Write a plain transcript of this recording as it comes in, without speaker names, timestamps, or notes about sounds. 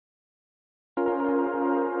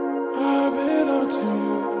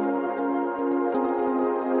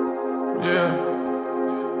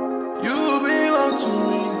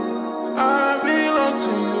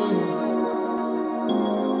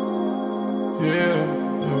Yeah,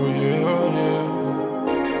 oh yeah, oh yeah.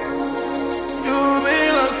 You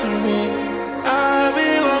belong to me, I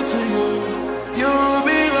belong to you. You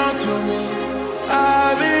belong to me,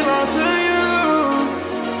 I belong to you.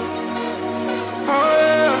 Oh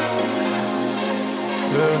yeah,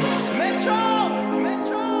 yeah.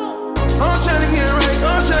 I'm tryna get right,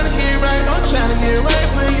 I'm tryna get right, I'm tryna get right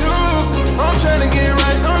for you. I'm tryna get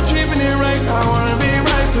right, I'm keeping it right, I wanna be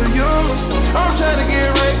right for you. I'm tryna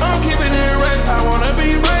get right, I'm keeping it right, I wanna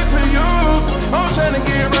be right for you. I'm tryna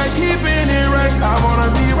get right, keeping it right, I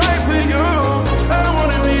wanna be right for you. I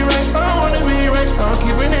wanna be right, I wanna be right, I'm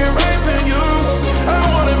keeping it right for you. I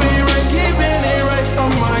wanna be right, keeping it right,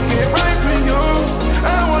 I'ma get right for you.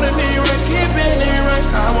 I wanna be right, keeping it right,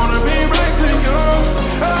 I wanna be right for you.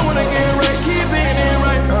 I wanna get right, keeping it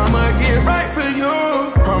right, I'ma get right for you.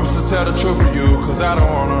 Promise to tell the truth for you, cause I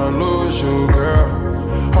don't wanna lose you, girl.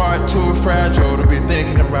 Heart too fragile to be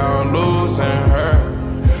thinking about losing her.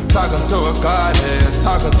 Talking to a goddess,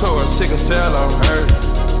 talking to her, she can tell I'm hurt.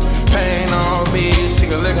 Pain on me, she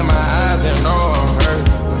can look in my eyes and know I'm hurt.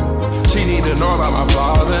 She need to know about my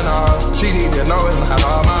flaws and all. She need to know it's not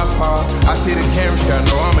all my fault. I see the camera, she gotta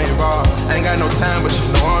know I'm involved. Ain't got no time, but she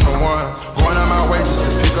know I'm the one. Going on my way just to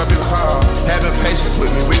pick up your call. Having patience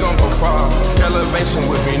with me, we gon' go far. Elevation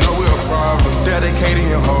with me, know we're a problem. Dedicating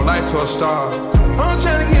your whole life to a star. I'm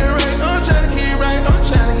tryna get right, I'm tryna get right, I'm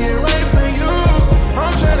tryna get right for you.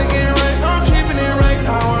 I'm tryna get right, I'm keeping it right,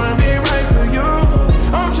 I wanna be right for you.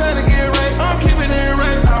 I'm tryna get right, I'm keeping it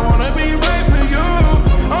right, I wanna be right for you.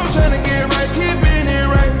 I'm tryna get right, keeping it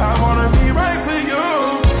right, I wanna be right for you.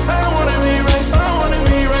 I wanna be right, I wanna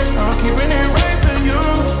be right, I'm keeping it right for you.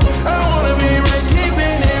 I wanna be right,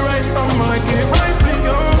 keeping it right, I'ma get right for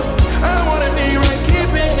you. I wanna be right,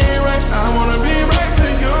 keeping it right, I wanna be right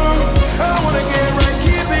for you. I wanna get right,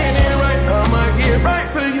 keeping it right, I'ma get right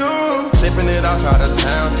for you. Shipping it off out of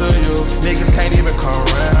town to you, niggas can't even come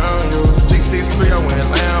around you. G63, I went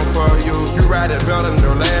down for you. You ride it better than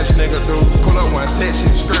the last nigga do. Pull up one text, she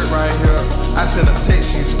straight right here. I send a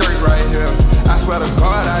text, she straight right here. I swear to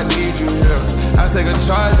God, I need you here. I take a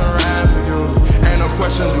charge and ride for you. Ain't no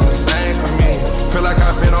question, do the same for me. Feel like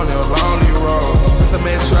I've been on your lonely road. Since I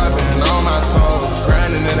met you, I've been on my toes.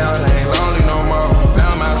 Grinding it out, I ain't lonely no more.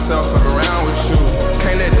 Found myself around with you.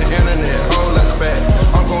 Can't let the internet hold us back.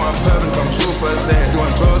 I'm going public, I'm too possessed.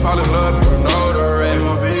 Doing drugs, fall in love, you know the rest. You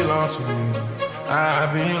belong to me, I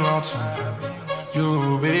belong to you. You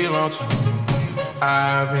belong to me,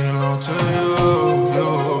 I belong to you. You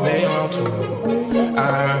belong to me, I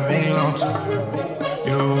belong to you.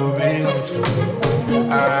 You belong to me,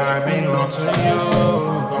 I belong to you.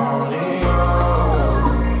 Only you,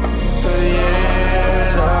 to the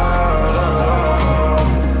end of the road.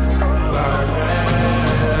 Like that,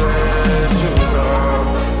 you know,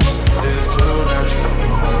 it's too natural.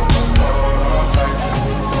 Hold on tight to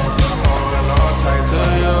me, holding on tight to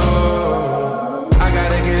you. I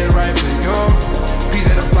gotta get it right for you. Peace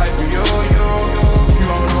at the flight for you. You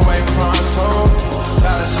on the way pronto.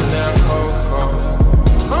 Lot of Chanel Coco.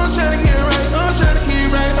 I'm tryna get right, I'm tryna get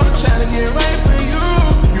right, I'm tryna get right for you.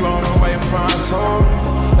 You on the way pronto.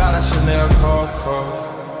 Lot of Chanel Coco.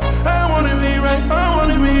 I wanna be right, I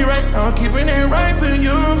wanna be right, I'm keeping it right for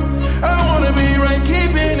you. I wanna be right,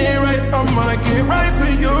 keeping it right, I'ma get right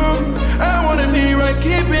for you. I wanna be right,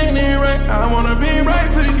 keeping it right, I wanna be right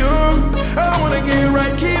for you. I wanna get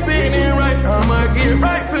right, keeping it right, I'ma get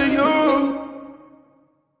right for you.